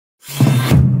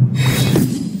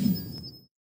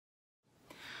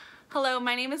Hello,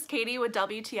 my name is Katie with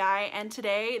WTI, and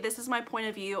today this is my point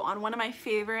of view on one of my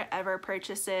favorite ever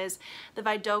purchases, the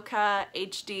VIDOKA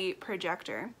HD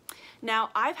projector.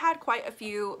 Now, I've had quite a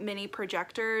few mini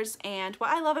projectors, and what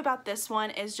I love about this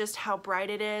one is just how bright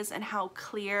it is and how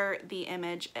clear the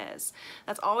image is.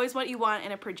 That's always what you want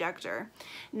in a projector.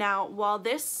 Now, while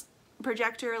this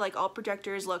projector, like all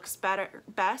projectors, looks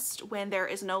best when there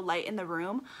is no light in the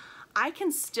room, I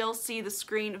can still see the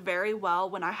screen very well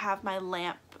when I have my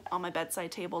lamp on my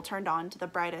bedside table turned on to the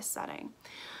brightest setting.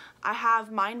 I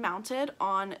have mine mounted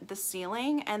on the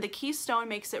ceiling, and the keystone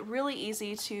makes it really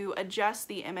easy to adjust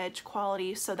the image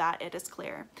quality so that it is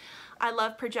clear. I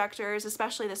love projectors,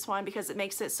 especially this one, because it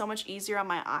makes it so much easier on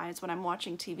my eyes when I'm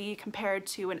watching TV compared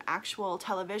to an actual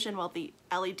television, well, the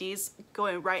LEDs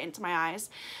going right into my eyes.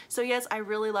 So yes, I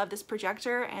really love this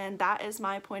projector, and that is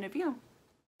my point of view.